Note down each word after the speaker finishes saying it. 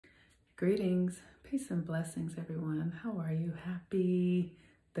Greetings, peace and blessings, everyone. How are you? Happy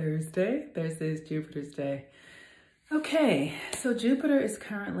Thursday. Thursday is Jupiter's day. Okay, so Jupiter is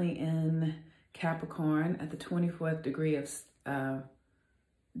currently in Capricorn at the 24th degree of,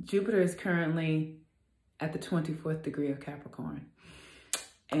 Jupiter is currently at the 24th degree of Capricorn.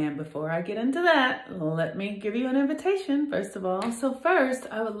 And before I get into that, let me give you an invitation, first of all. So first,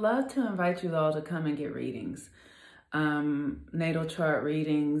 I would love to invite you all to come and get readings. Natal chart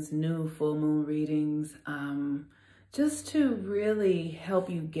readings, new full moon readings, just to really help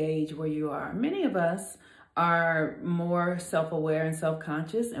you gauge where you are. Many of us are more self-aware and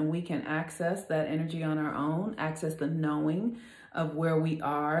self-conscious, and we can access that energy on our own, access the knowing of where we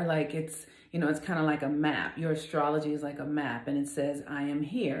are. Like it's kind of like a map. Your astrology is like a map, and it says, I am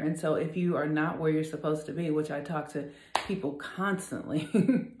here. And so if you are not where you're supposed to be, which I talk to people constantly,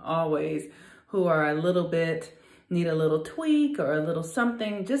 always, who are a little bit, need a little tweak or a little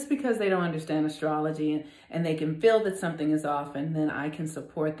something, just because they don't understand astrology and they can feel that something is off, and then I can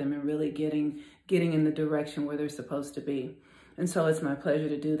support them in really getting in the direction where they're supposed to be. And so it's my pleasure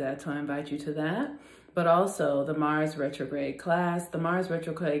to do that. So I invite you to that. But also the Mars retrograde class. The Mars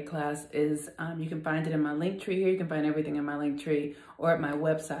retrograde class is, you can find it in my link tree here. You can find everything in my link tree or at my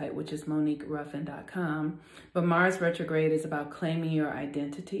website, which is MoniqueRuffin.com. But Mars retrograde is about claiming your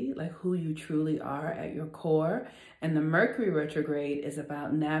identity, like who you truly are at your core. And the Mercury retrograde is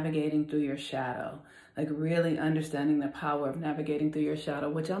about navigating through your shadow, like really understanding the power of navigating through your shadow,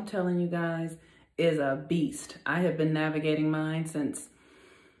 which I'm telling you guys is a beast. I have been navigating mine for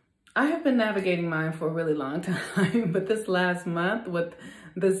a really long time, but this last month with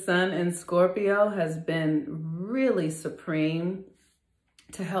the sun in Scorpio has been really supreme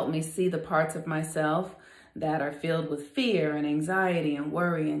to help me see the parts of myself that are filled with fear and anxiety and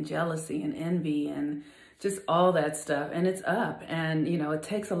worry and jealousy and envy and just all that stuff. And it's up. And, it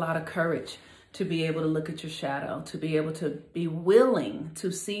takes a lot of courage to be able to look at your shadow, to be able to be willing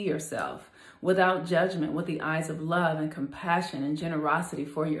to see yourself without judgment, with the eyes of love and compassion and generosity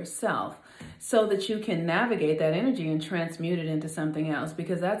for yourself, so that you can navigate that energy and transmute it into something else,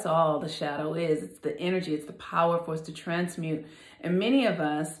 because that's all the shadow is. It's the energy, it's the power for us to transmute. And many of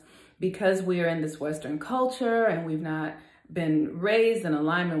us, because we are in this Western culture and we've not been raised in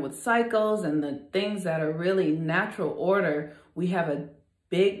alignment with cycles and the things that are really natural order, we have a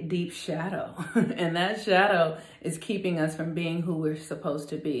big, deep shadow. And that shadow is keeping us from being who we're supposed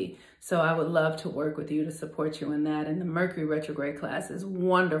to be. So I would love to work with you to support you in that. And the Mercury retrograde class is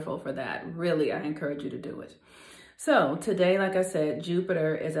wonderful for that. Really, I encourage you to do it. So today, like I said,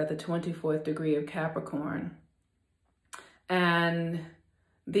 Jupiter is at the 24th degree of Capricorn. And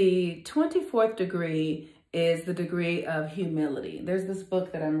the 24th degree is the degree of humility. There's this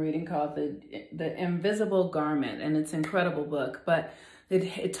book that I'm reading called The Invisible Garment, and it's an incredible book, but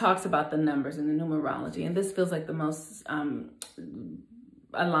it talks about the numbers and the numerology, and this feels like the most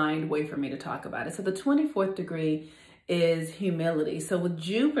aligned way for me to talk about it. So the 24th degree is humility. So with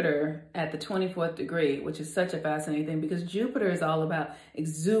Jupiter at the 24th degree, which is such a fascinating thing, because Jupiter is all about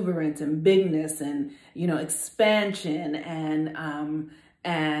exuberance and bigness and, expansion and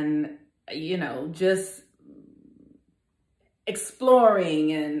just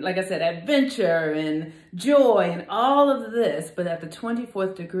exploring and, like I said, adventure and joy and all of this. But at the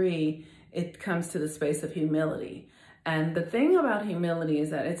 24th degree, it comes to the space of humility. And the thing about humility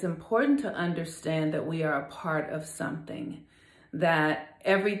is that it's important to understand that we are a part of something, that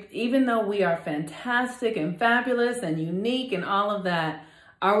even though we are fantastic and fabulous and unique and all of that,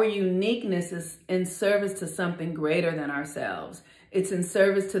 our uniqueness is in service to something greater than ourselves. It's in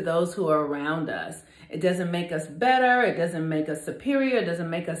service to those who are around us. It doesn't make us better. It doesn't make us superior. It doesn't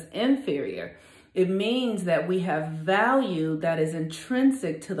make us inferior. It means that we have value that is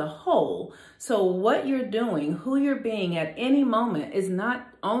intrinsic to the whole. So what you're doing, who you're being at any moment is not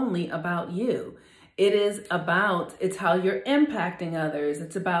only about you. It's how you're impacting others.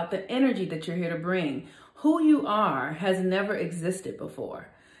 It's about the energy that you're here to bring. Who you are has never existed before.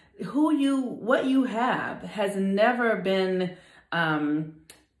 What you have has never been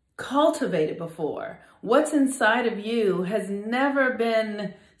cultivated before. What's inside of you has never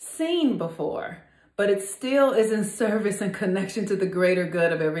been seen before, but it still is in service and connection to the greater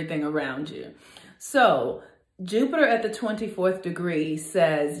good of everything around you. So Jupiter at the 24th degree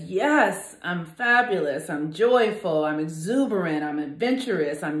says, yes, I'm fabulous, I'm joyful, I'm exuberant, I'm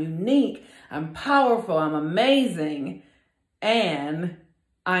adventurous, I'm unique, I'm powerful, I'm amazing, and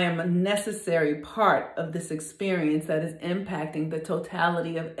I am a necessary part of this experience that is impacting the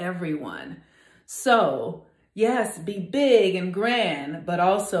totality of everyone. So yes, be big and grand, but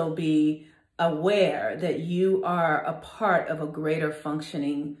also be aware that you are a part of a greater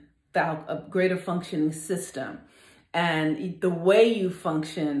functioning a greater functioning system. And the way you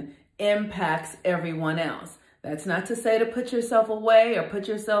function impacts everyone else. That's not to say to put yourself away or put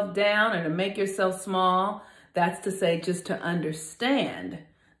yourself down or to make yourself small. That's to say just to understand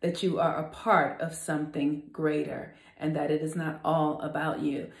that you are a part of something greater and that it is not all about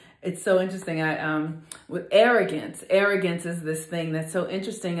you. It's so interesting. With arrogance is this thing that's so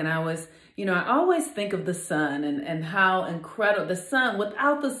interesting. And I always think of the sun and how incredible the sun.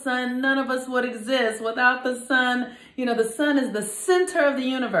 Without the sun, none of us would exist. Without the sun, the sun is the center of the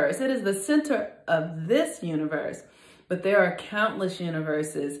universe. It is the center of this universe. But there are countless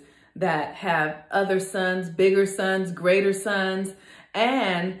universes that have other suns, bigger suns, greater suns.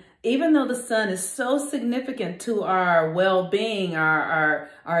 And even though the sun is so significant to our well-being, our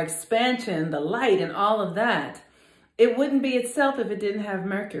expansion, the light and all of that, it wouldn't be itself if it didn't have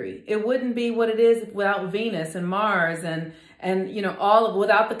Mercury. It wouldn't be what it is without Venus and Mars and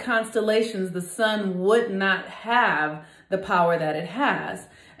without the constellations, the sun would not have the power that it has.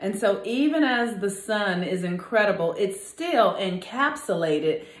 And so even as the sun is incredible, it's still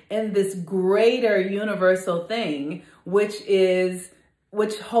encapsulated in this greater universal thing, which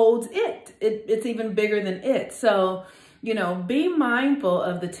holds it. It's even bigger than it. So, be mindful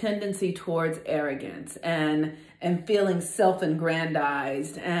of the tendency towards arrogance and feeling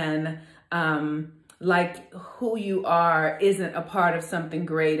self-aggrandized and like who you are isn't a part of something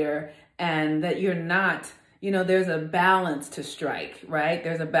greater and that you're not, there's a balance to strike, right?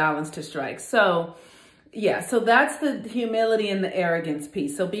 There's a balance to strike. So, yeah, so that's the humility and the arrogance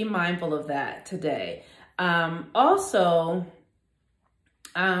piece. So be mindful of that today.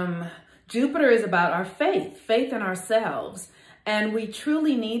 Jupiter is about our faith in ourselves. And we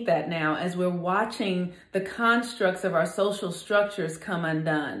truly need that now as we're watching the constructs of our social structures come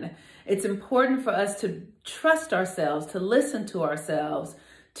undone. It's important for us to trust ourselves, to listen to ourselves,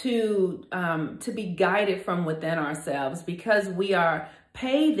 to be guided from within ourselves, because we are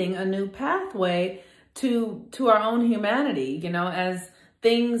paving a new pathway to our own humanity, as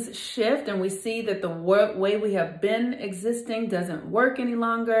things shift and we see that the way we have been existing doesn't work any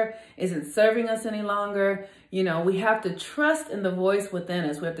longer, isn't serving us any longer. We have to trust in the voice within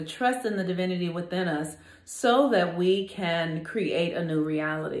us. We have to trust in the divinity within us so that we can create a new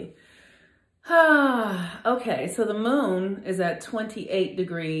reality. Okay, so the moon is at 28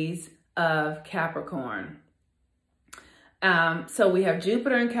 degrees of Capricorn. So we have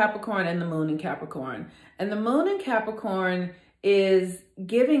Jupiter in Capricorn and the moon in Capricorn. And the moon in Capricorn is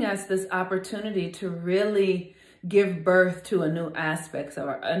giving us this opportunity to really give birth to a new aspect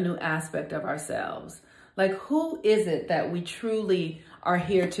of ourselves. Like, who is it that we truly are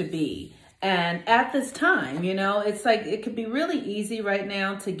here to be? And at this time, it's like it could be really easy right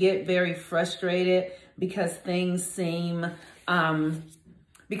now to get very frustrated because things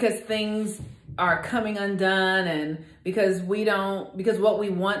are coming undone, and because what we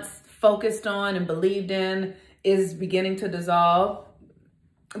once focused on and believed in is beginning to dissolve.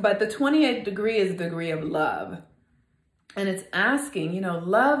 But the 28th degree is a degree of love. And it's asking,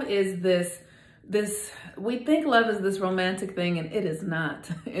 love is this, we think love is this romantic thing, and it is not.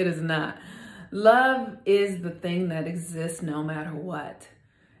 It is not. Love is the thing that exists no matter what.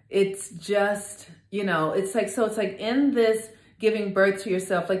 It's just, it's like in this giving birth to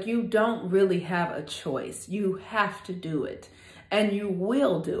yourself, like you don't really have a choice. You have to do it. And you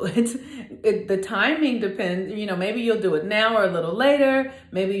will do it. The timing depends, maybe you'll do it now or a little later.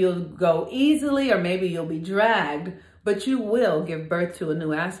 Maybe you'll go easily or maybe you'll be dragged. But you will give birth to a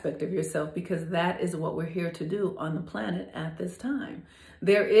new aspect of yourself, because that is what we're here to do on the planet at this time.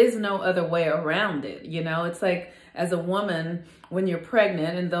 There is no other way around it. It's like as a woman, when you're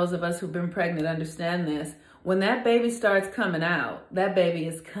pregnant, and those of us who've been pregnant understand this, when that baby starts coming out, that baby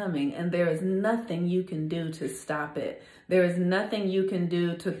is coming, and there is nothing you can do to stop it. There is nothing you can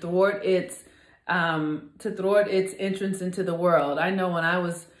do to thwart its entrance into the world. I know when I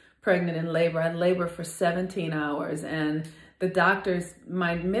was pregnant in labor, I labored for 17 hours, and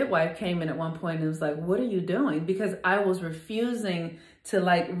my midwife came in at one point and was like, "What are you doing?" Because I was refusing to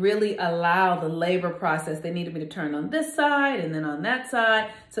really allow the labor process. They needed me to turn on this side and then on that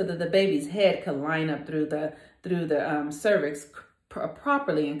side so that the baby's head could line up through the cervix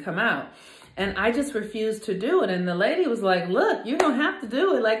properly and come out. And I just refused to do it. And the lady was like, "Look, you're going to have to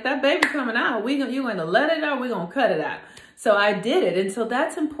do it. Like, that baby coming out, you're going to let it out, we're going to cut it out." So I did it. And so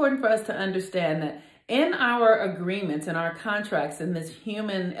that's important for us to understand that in our agreements and our contracts in this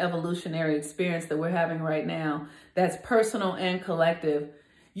human evolutionary experience that we're having right now, that's personal and collective,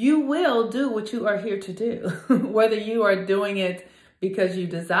 you will do what you are here to do. Whether you are doing it because you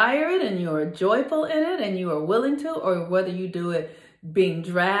desire it and you are joyful in it and you are willing to, or whether you do it being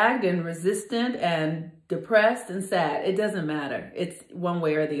dragged and resistant and depressed and sad. It doesn't matter. It's one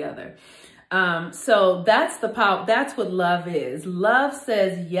way or the other. So that's the power. That's what love is. Love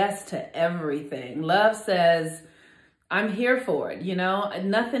says yes to everything. Love says, I'm here for it. You know,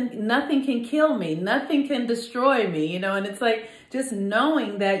 nothing can kill me. Nothing can destroy me, you know, and it's like just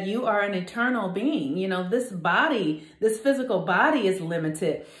knowing that you are an eternal being. You know, this body, this physical body is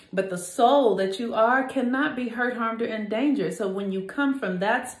limited, but the soul that you are cannot be hurt, harmed, or endangered. So when you come from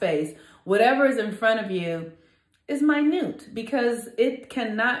that space, whatever is in front of you is minute because it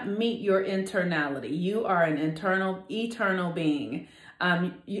cannot meet your internality. You are an eternal being.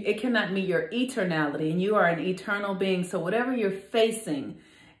 It cannot meet your eternality, and you are an eternal being. So whatever you're facing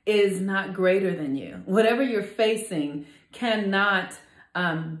is not greater than you. Whatever you're facing cannot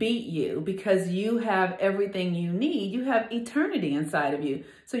beat you because you have everything you need. You have eternity inside of you.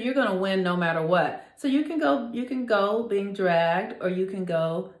 So you're going to win no matter what. So you can go being dragged, or you can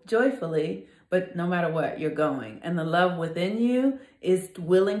go joyfully, but no matter what, you're going. And the love within you is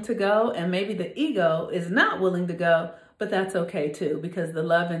willing to go, and maybe the ego is not willing to go, but that's okay too, because the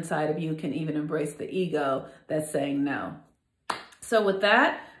love inside of you can even embrace the ego that's saying no. So with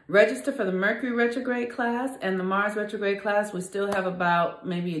that, register for the Mercury retrograde class and the Mars retrograde class. We still have about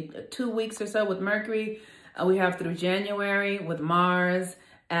maybe 2 weeks or so with Mercury. We have through January with Mars.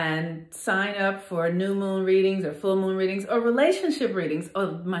 And sign up for new moon readings or full moon readings or relationship readings.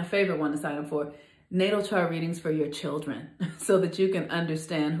 Oh, my favorite one to sign up for, natal chart readings for your children so that you can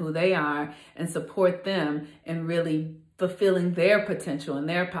understand who they are and support them in really fulfilling their potential and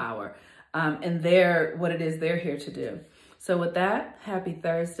their power and what it is they're here to do. So with that, happy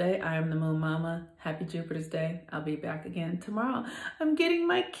Thursday. I am the Moon Mama. Happy Jupiter's Day. I'll be back again tomorrow. I'm getting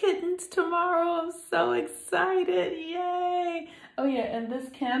my kittens tomorrow. I'm so excited. Yay. Oh yeah, and this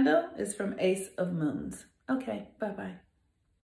candle is from Ace of Moons. Okay, bye-bye.